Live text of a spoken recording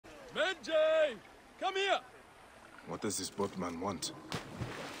Medjay! Come here! What does this boatman want?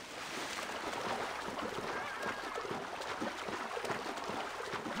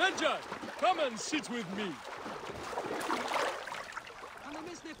 Medjay! Come and sit with me!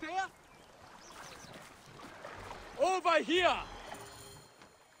 Over here!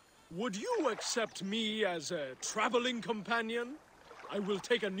 Would you accept me as a traveling companion? I will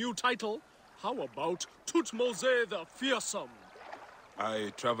take a new title. How about Thutmose the Fearsome?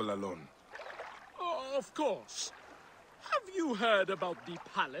 I travel alone. Oh, of course. Have you heard about the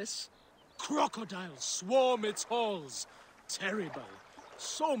palace? Crocodiles swarm its halls. Terrible.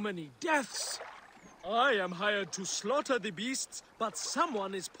 So many deaths. I am hired to slaughter the beasts, but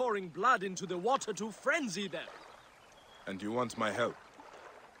someone is pouring blood into the water to frenzy them. And you want my help?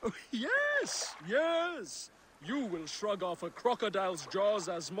 Yes, yes. You will shrug off a crocodile's jaws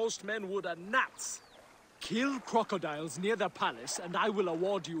as most men would a gnat's. Kill crocodiles near the palace, and I will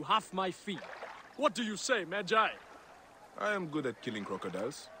award you half my fee. What do you say, Medjay? I am good at killing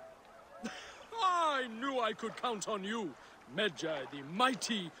crocodiles. I knew I could count on you. Medjay the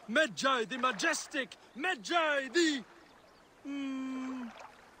mighty, Medjay the majestic, Medjay the...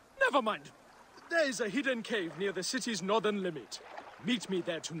 Never mind. There is a hidden cave near the city's northern limit. Meet me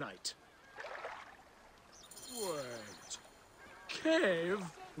there tonight. Wait. Cave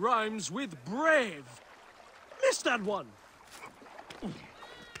rhymes with brave. Missed that one.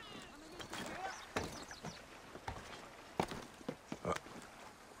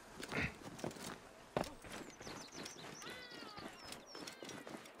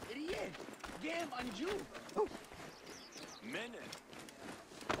 Mene,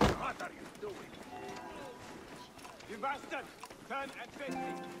 what are you doing? You bastard! Turn and face me!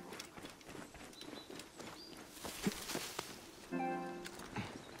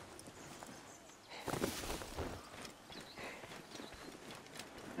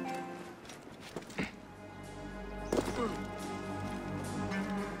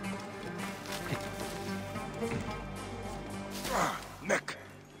 Neck!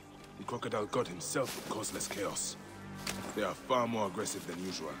 The crocodile god himself would cause less chaos. They are far more aggressive than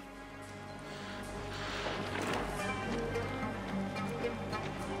usual.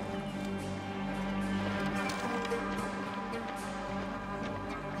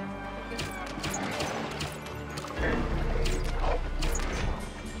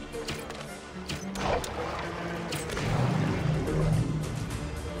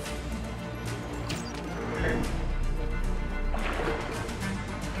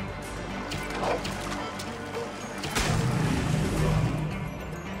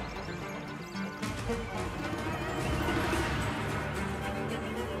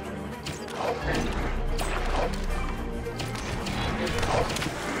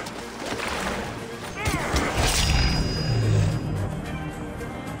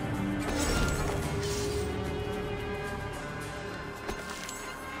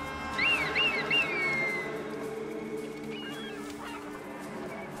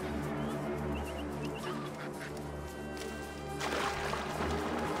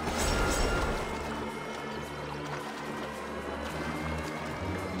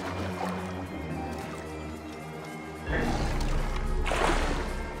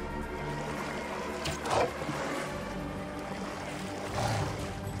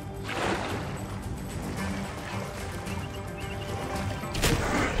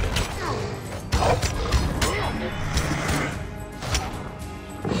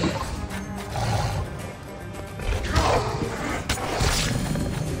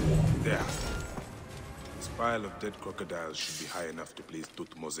 Pile of dead crocodiles should be high enough to please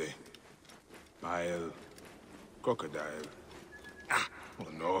Thutmose. Pile... crocodile... Ah! Oh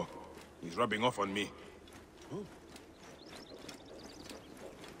no! He's rubbing off on me.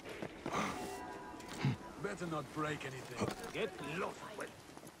 Better not break anything. Get lost.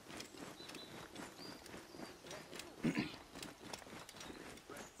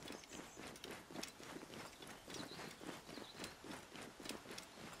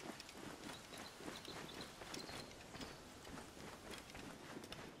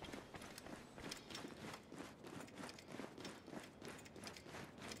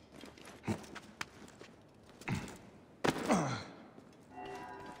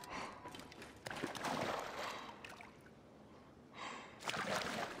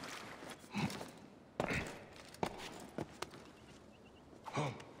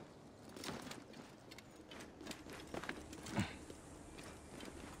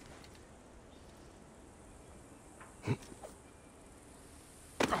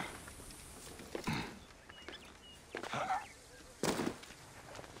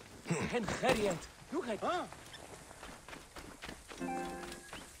 Hen Gerriet, doe het.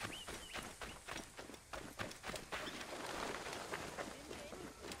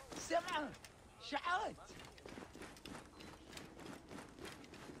 shout.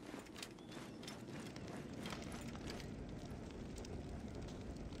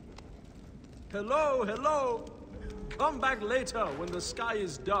 Hello, hello! Come back later when the sky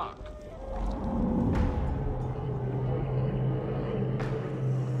is dark.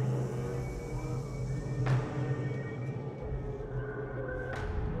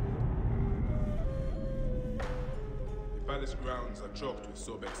 The palace grounds are choked with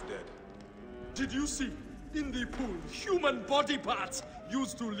Sobek's dead. Did you see? In the pool, human body parts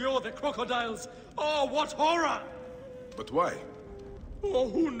used to lure the crocodiles. Oh, what horror! But why? Oh,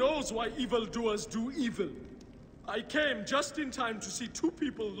 who knows why evildoers do evil? I came just in time to see two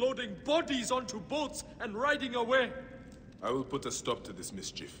people loading bodies onto boats and riding away. I will put a stop to this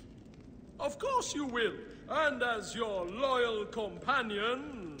mischief. Of course you will. And as your loyal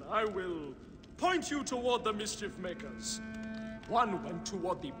companion, I will point you toward the mischief makers. One went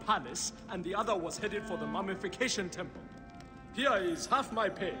toward the palace, and the other was headed for the mummification temple. Here is half my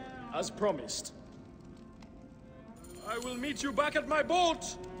pay, as promised. I will meet you back at my boat!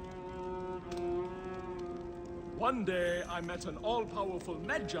 One day, I met an all-powerful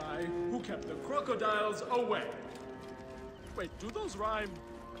Medjay who kept the crocodiles away. Wait, do those rhyme?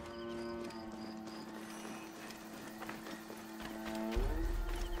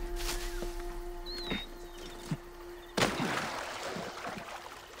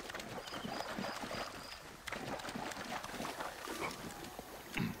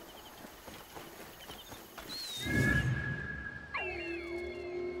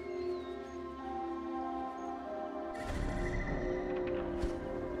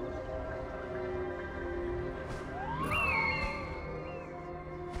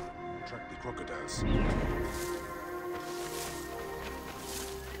 Track the crocodiles.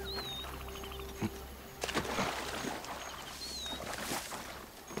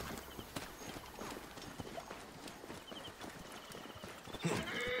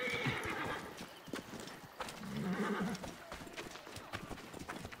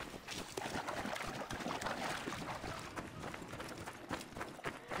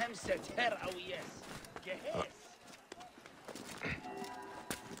 Hamset her awiyes. Gehes.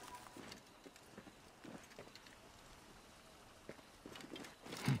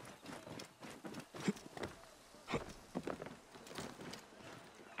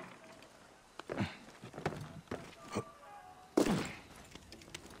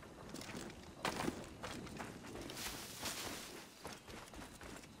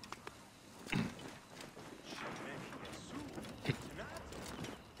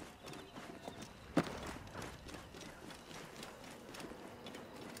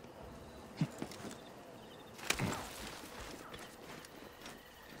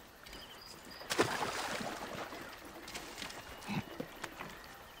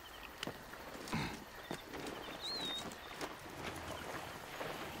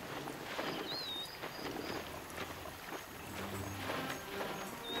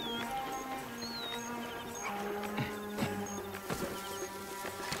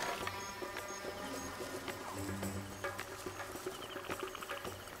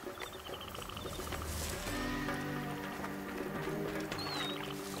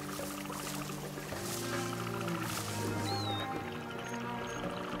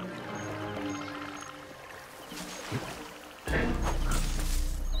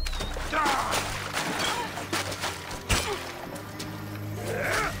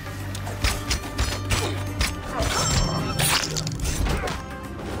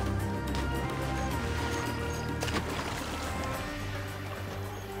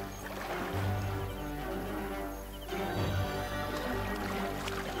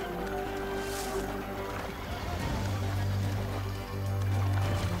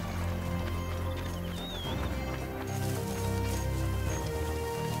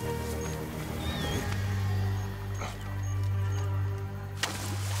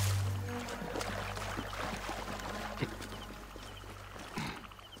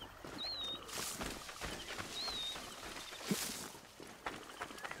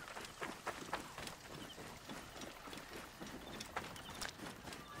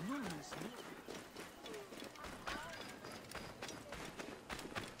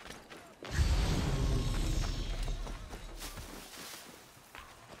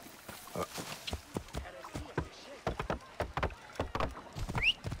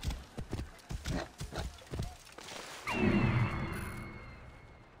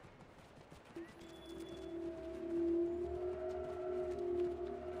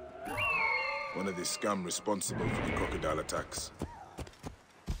 One of the scum responsible for the crocodile attacks.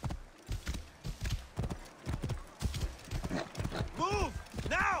 Move!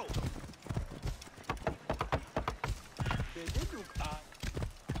 Now!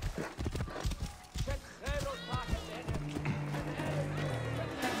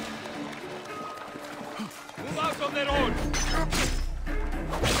 Move out on their own!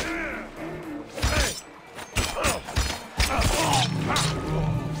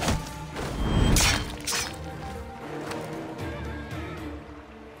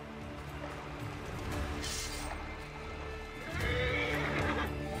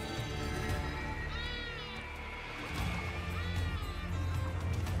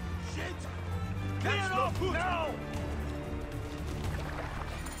 Get off now!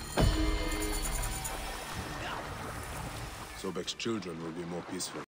 Sobek's children will be more peaceful.